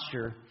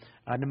posture,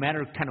 no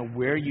matter kind of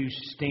where you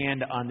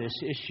stand on this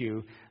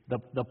issue,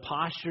 the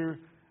posture,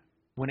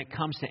 when it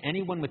comes to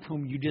anyone with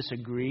whom you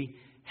disagree,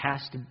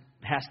 has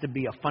to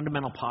be a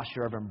fundamental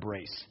posture of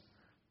embrace.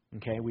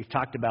 Okay, we've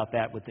talked about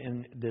that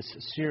within this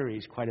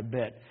series quite a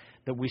bit,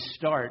 that we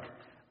start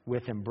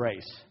with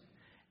embrace.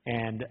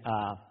 And,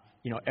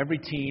 every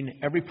teen,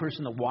 every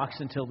person that walks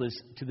into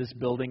this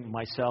building,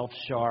 myself,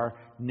 Shar,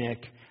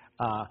 Nick,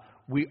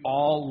 we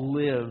all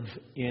live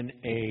in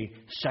a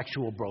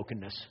sexual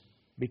brokenness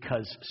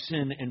because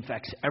sin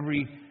infects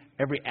every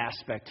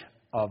aspect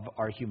of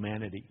our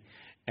humanity.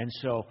 And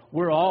so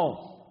we're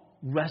all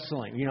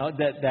wrestling,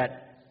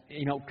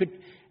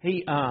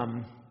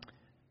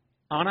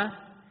 Anna,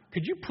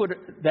 could you put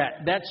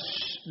that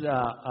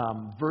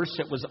verse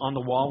that was on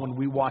the wall when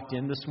we walked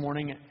in this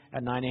morning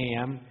at 9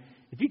 a.m.?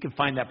 If you can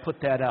find that,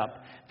 put that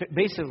up.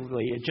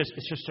 Basically,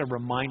 it's just a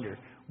reminder.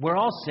 We're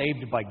all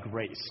saved by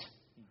grace.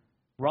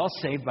 We're all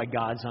saved by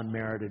God's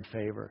unmerited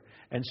favor.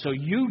 And so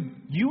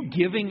you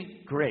giving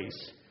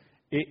grace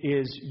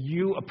is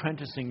you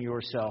apprenticing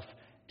yourself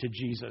to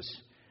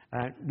Jesus.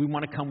 We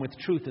want to come with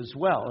truth as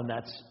well, and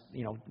that's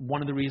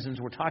one of the reasons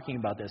we're talking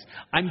about this.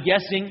 I'm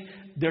guessing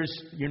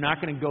you're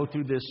not going to go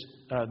through this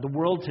the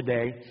world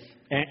today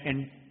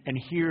and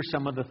hear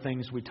some of the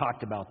things we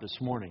talked about this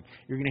morning.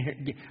 You're going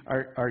to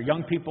hear our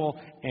young people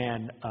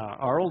and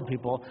our old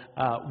people.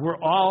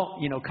 We're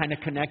all kind of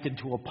connected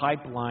to a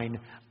pipeline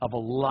of a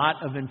lot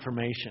of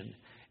information,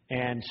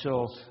 and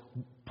so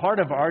part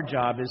of our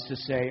job is to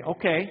say,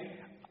 okay,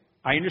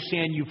 I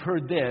understand you've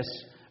heard this.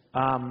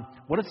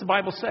 What does the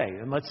Bible say?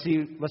 And let's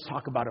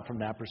talk about it from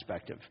that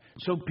perspective.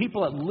 So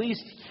people at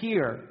least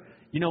hear,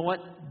 you know what,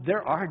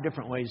 there are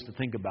different ways to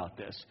think about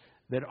this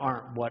that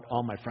aren't what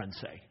all my friends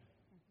say.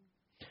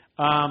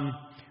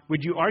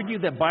 Would you argue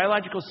that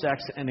biological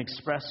sex and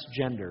express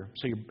gender,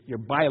 so your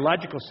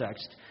biological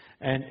sex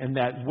and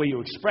that way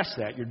you express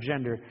that, your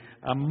gender,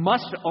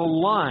 must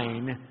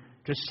align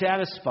to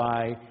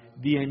satisfy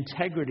the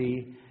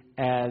integrity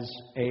as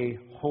a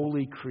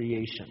holy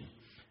creation?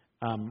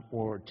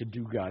 Or to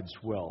do God's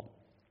will.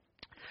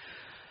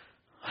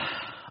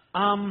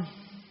 I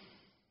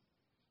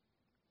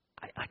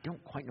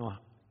don't quite know.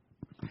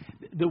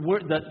 The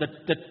word,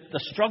 the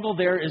struggle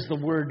there is the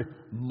word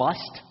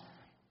must,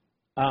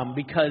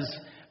 because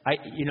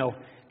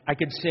I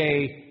could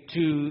say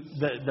to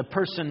the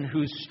person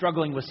who's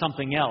struggling with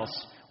something else,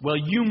 well,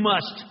 you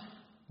must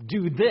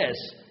do this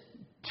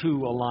to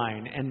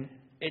align, and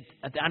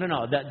I don't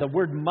know. The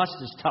word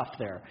must is tough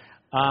there.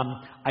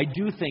 I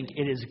do think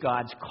it is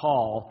God's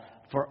call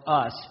for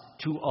us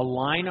to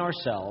align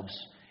ourselves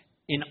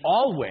in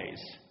all ways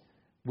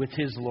with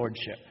His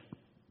Lordship.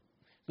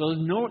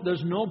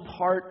 There's no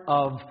part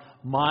of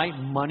my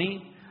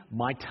money,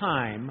 my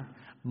time,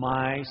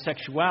 my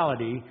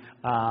sexuality,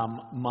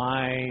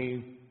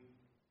 my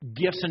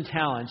gifts and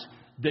talents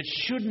that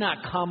should not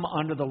come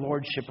under the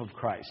Lordship of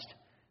Christ.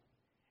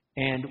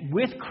 And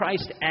with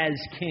Christ as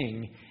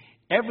King,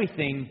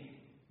 everything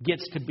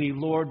gets to be,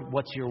 Lord,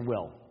 what's your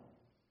will?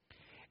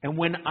 And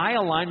when I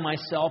align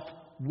myself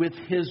with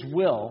His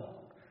will,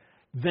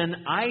 then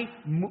I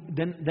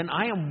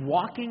am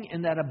walking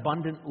in that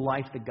abundant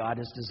life that God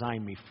has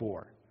designed me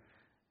for.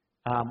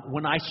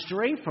 When I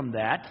stray from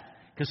that,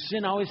 because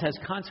sin always has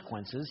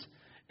consequences,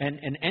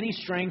 and any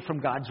straying from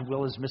God's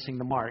will is missing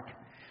the mark.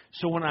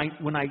 So when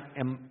I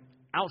am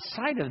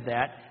outside of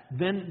that,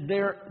 then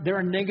there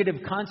are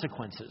negative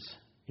consequences.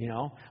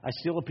 I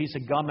steal a piece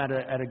of gum at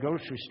a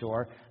grocery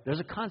store, there's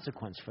a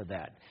consequence for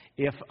that.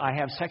 If I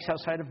have sex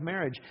outside of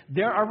marriage,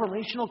 there are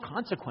relational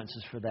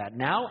consequences for that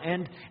now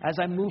and as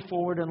I move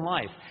forward in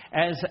life.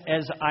 As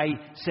I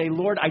say,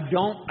 Lord,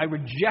 I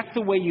reject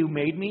the way you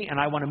made me and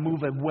I want to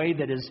move a way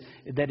that is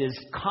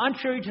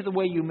contrary to the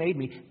way you made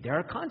me, there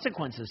are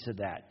consequences to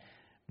that.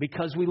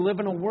 because we live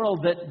in a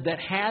world that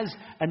has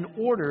an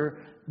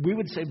order, we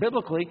would say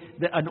biblically,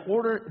 that an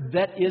order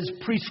that is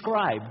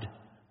prescribed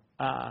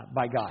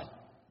by God.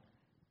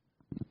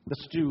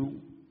 Let's do...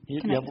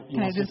 Can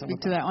I just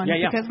speak to that one?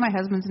 Yeah. Because my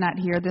husband's not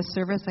here this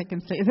service, I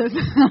can say this.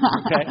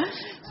 Okay.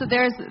 So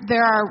there's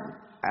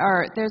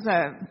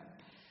a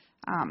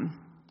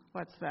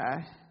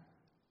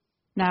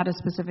not a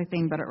specific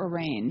thing, but a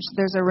range.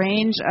 There's a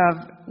range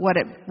of what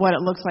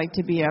it looks like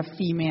to be a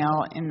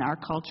female in our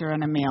culture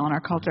and a male in our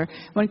culture.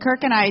 When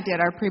Kirk and I did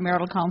our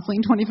premarital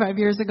counseling 25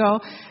 years ago,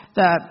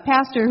 the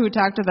pastor who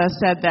talked to us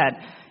said that,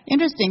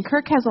 interesting,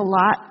 Kirk has a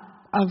lot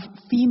of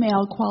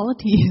female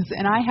qualities,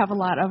 and I have a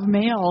lot of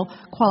male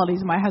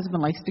qualities. My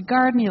husband likes to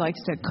garden, he likes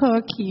to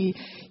cook, he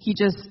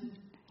just...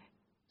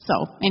 So,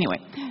 anyway,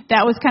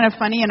 that was kind of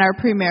funny in our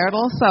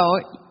premarital, so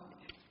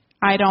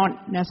I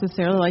don't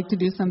necessarily like to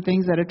do some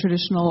things that a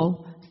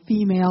traditional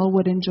female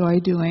would enjoy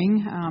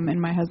doing,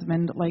 and my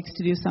husband likes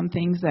to do some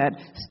things that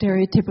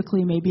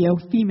stereotypically maybe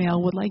a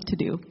female would like to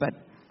do, but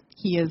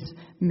he is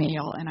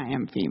male and I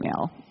am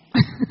female.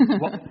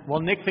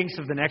 Well, Nick thinks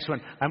of the next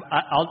one.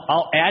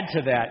 I'll add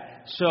to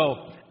that. So,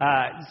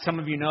 some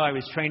of you know I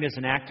was trained as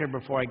an actor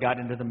before I got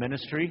into the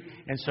ministry,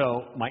 and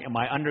so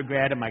my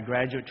undergrad and my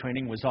graduate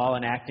training was all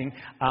in acting.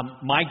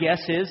 My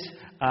guess is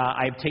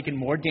I've taken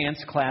more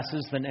dance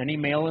classes than any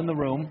male in the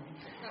room.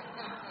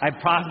 I've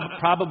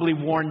probably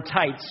worn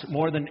tights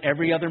more than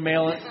every other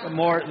male in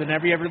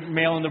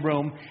the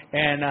room,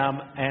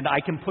 and I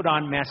can put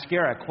on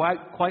mascara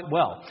quite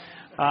well.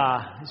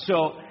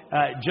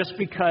 Just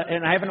because,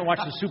 and I haven't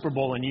watched the Super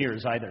Bowl in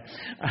years either.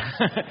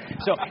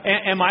 So,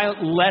 am I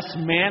less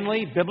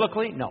manly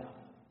biblically? No,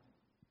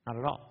 not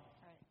at all.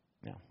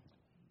 No.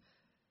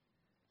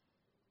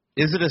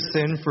 Is it a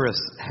sin for a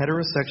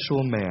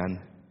heterosexual man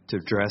to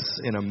dress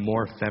in a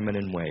more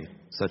feminine way,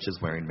 such as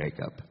wearing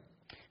makeup?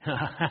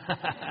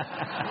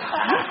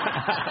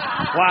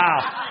 Wow.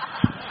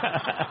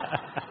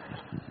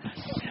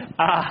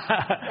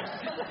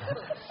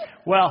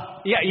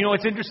 Well, yeah,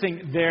 it's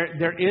interesting.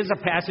 There is a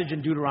passage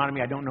in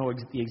Deuteronomy, I don't know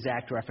the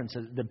exact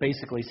references, that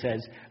basically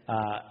says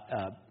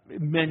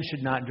men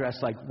should not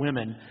dress like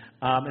women.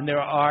 And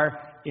there are,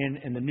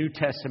 in the New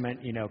Testament,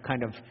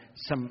 kind of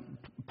some,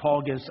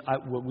 Paul gives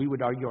what we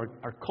would argue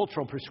are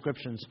cultural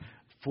prescriptions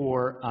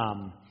for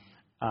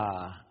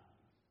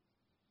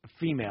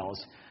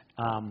females.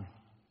 And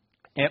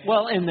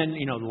then,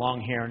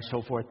 long hair and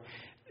so forth.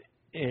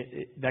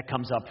 That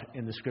comes up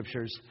in the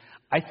Scriptures.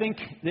 I think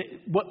that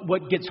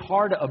what gets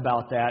hard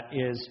about that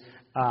is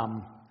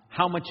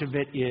how much of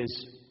it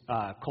is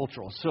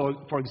cultural.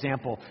 So, for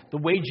example, the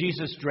way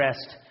Jesus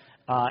dressed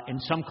in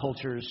some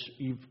cultures,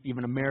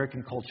 even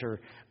American culture,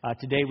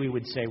 today we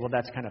would say, well,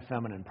 that's kind of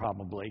feminine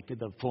probably,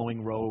 the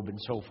flowing robe and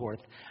so forth.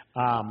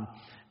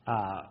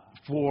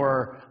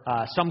 For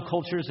some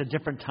cultures at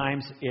different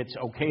times, it's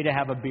okay to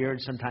have a beard.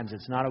 Sometimes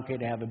it's not okay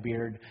to have a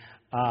beard.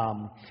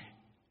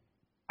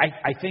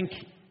 I think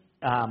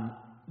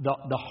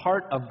the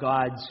heart of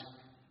God's,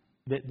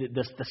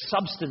 the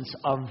substance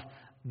of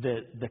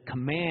the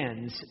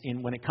commands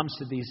when it comes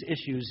to these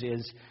issues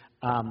is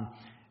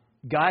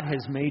God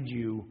has made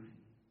you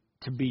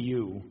to be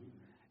you,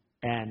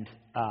 and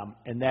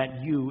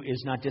that you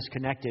is not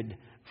disconnected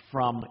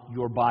from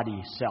your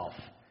body self.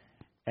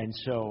 And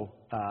so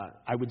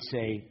I would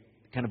say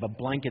kind of a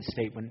blanket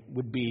statement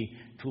would be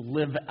to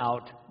live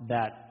out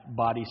that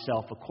body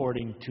self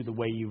according to the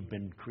way you've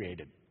been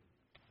created.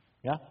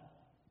 Yeah?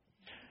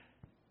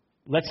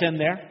 Let's end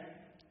there.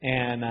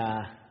 And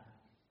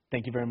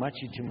thank you very much.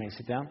 You two may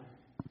sit down.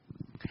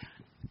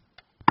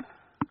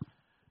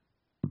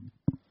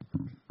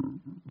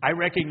 I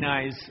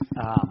recognize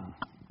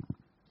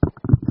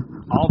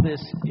all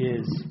this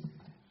is,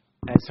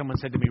 as someone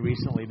said to me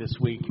recently this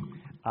week,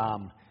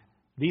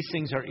 these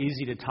things are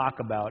easy to talk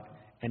about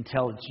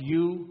until it's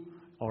you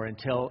or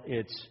until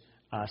it's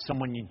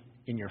someone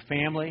in your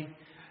family,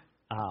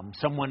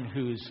 someone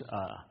who's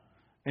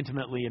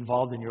intimately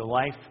involved in your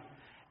life.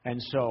 And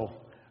so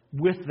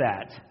with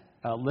that,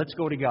 let's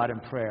go to God in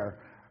prayer,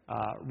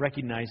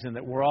 recognizing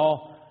that we're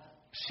all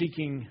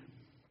seeking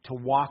to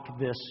walk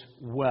this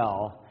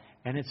well,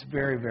 and it's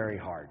very, very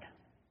hard.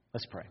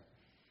 Let's pray.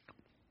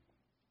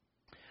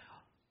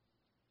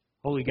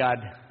 Holy God,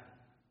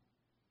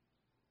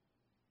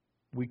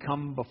 we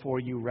come before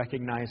you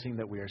recognizing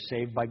that we are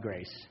saved by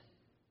grace.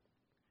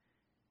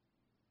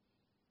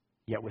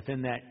 Yet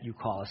within that, you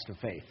call us to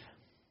faith.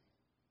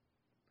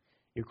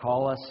 You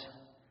call us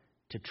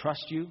to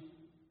trust you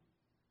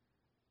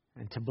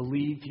and to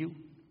believe you,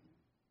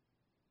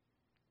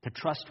 to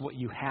trust what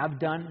you have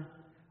done,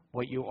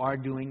 what you are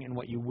doing, and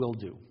what you will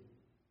do.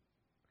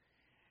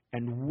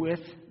 And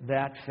with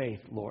that faith,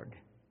 Lord,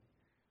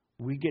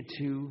 we get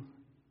to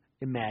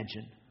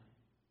imagine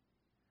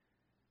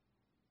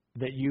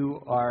that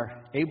you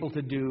are able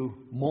to do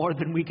more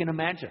than we can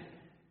imagine,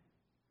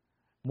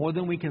 more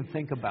than we can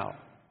think about.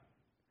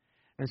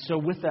 And so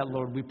with that,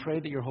 Lord, we pray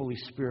that your Holy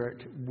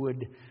Spirit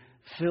would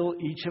fill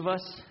each of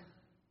us,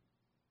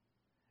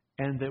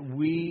 and that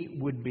we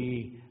would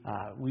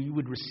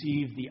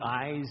receive the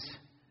eyes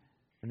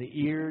and the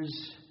ears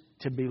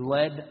to be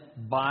led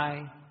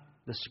by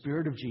the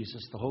Spirit of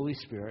Jesus, the Holy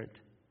Spirit,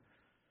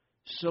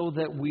 so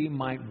that we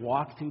might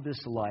walk through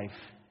this life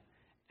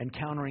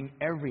encountering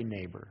every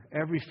neighbor,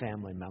 every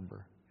family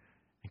member,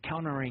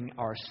 encountering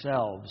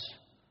ourselves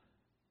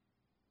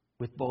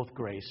with both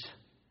grace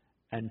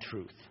and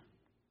truth.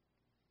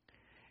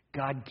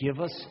 God, give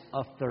us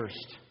a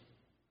thirst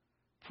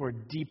for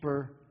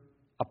deeper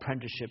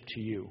apprenticeship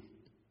to you.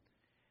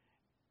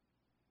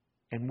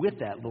 And with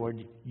that,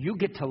 Lord, you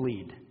get to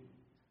lead.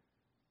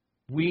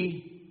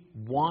 We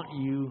want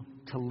you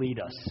to lead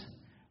us.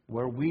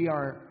 Where we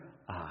are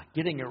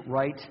getting it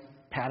right,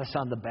 pat us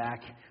on the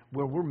back.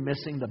 Where we're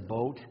missing the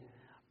boat,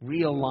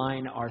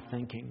 realign our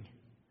thinking.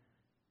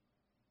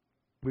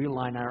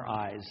 Realign our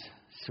eyes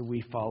so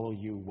we follow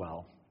you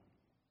well.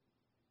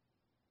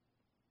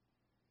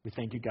 We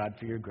thank you, God,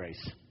 for your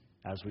grace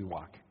as we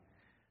walk.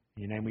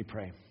 In your name we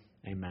pray.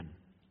 Amen.